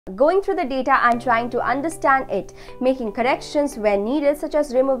Going through the data and trying to understand it, making corrections where needed, such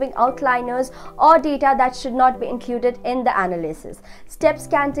as removing outliners or data that should not be included in the analysis. Steps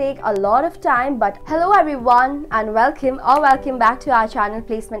can take a lot of time, but hello everyone and welcome back to our channel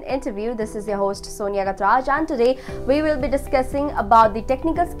Placement Interview. This is your host Sonia Gatraj, and today we will be discussing about the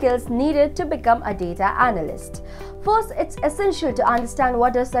technical skills needed to become a data analyst. First, it's essential to understand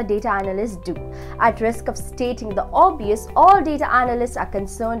what does a data analyst do. At risk of stating the obvious, all data analysts are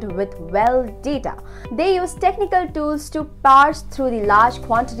concerned with data. They use technical tools to parse through the large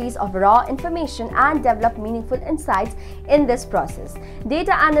quantities of raw information and develop meaningful insights in this process.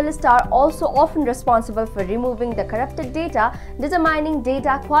 Data analysts are also often responsible for removing the corrupted data, determining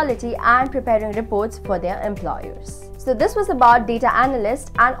data quality, and preparing reports for their employers. So this was about data analyst,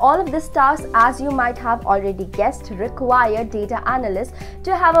 and all of these tasks, as you might have already guessed, require data analysts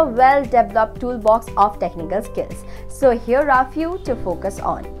to have a well-developed toolbox of technical skills. So here are a few to focus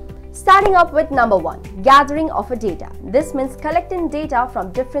on. Starting up with number 1, gathering of a data. This means collecting data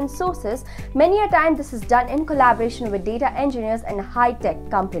from different sources. Many a time this is done in collaboration with data engineers and high-tech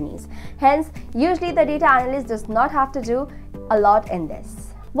companies. Hence, usually the data analyst does not have to do a lot in this.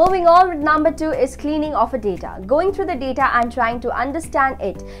 Moving on with number 2 is cleaning of a data. Going through the data and trying to understand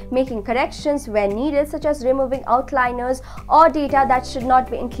it, making corrections where needed, such as removing outliners or data that should not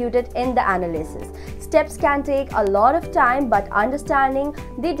be included in the analysis. Steps can take a lot of time, but understanding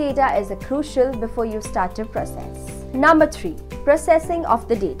the data is crucial before you start to process. Number 3, processing of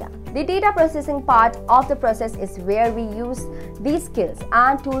the data. The data processing part of the process is where we use these skills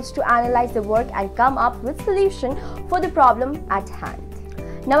and tools to analyze the work and come up with solution for the problem at hand.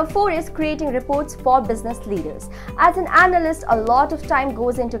 Number 4 is creating reports for business leaders. As an analyst, a lot of time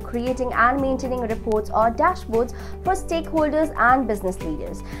goes into creating and maintaining reports or dashboards for stakeholders and business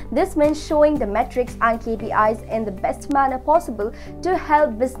leaders. This means showing the metrics and KPIs in the best manner possible to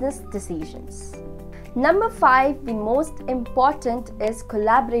help business decisions. Number 5, the most important, is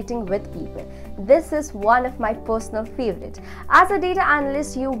collaborating with people. This is one of my personal favorite. As a data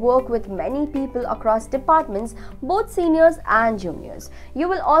analyst, you work with many people across departments, both seniors and juniors. You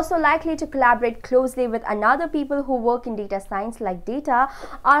will also likely to collaborate closely with another people who work in data science, like data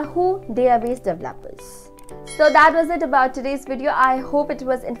or who database developers. So that was it about today's video. I hope it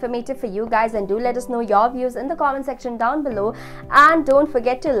was informative for you guys, and do let us know your views in the comment section down below, and don't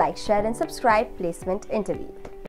forget to like, share and subscribe Placement Interview.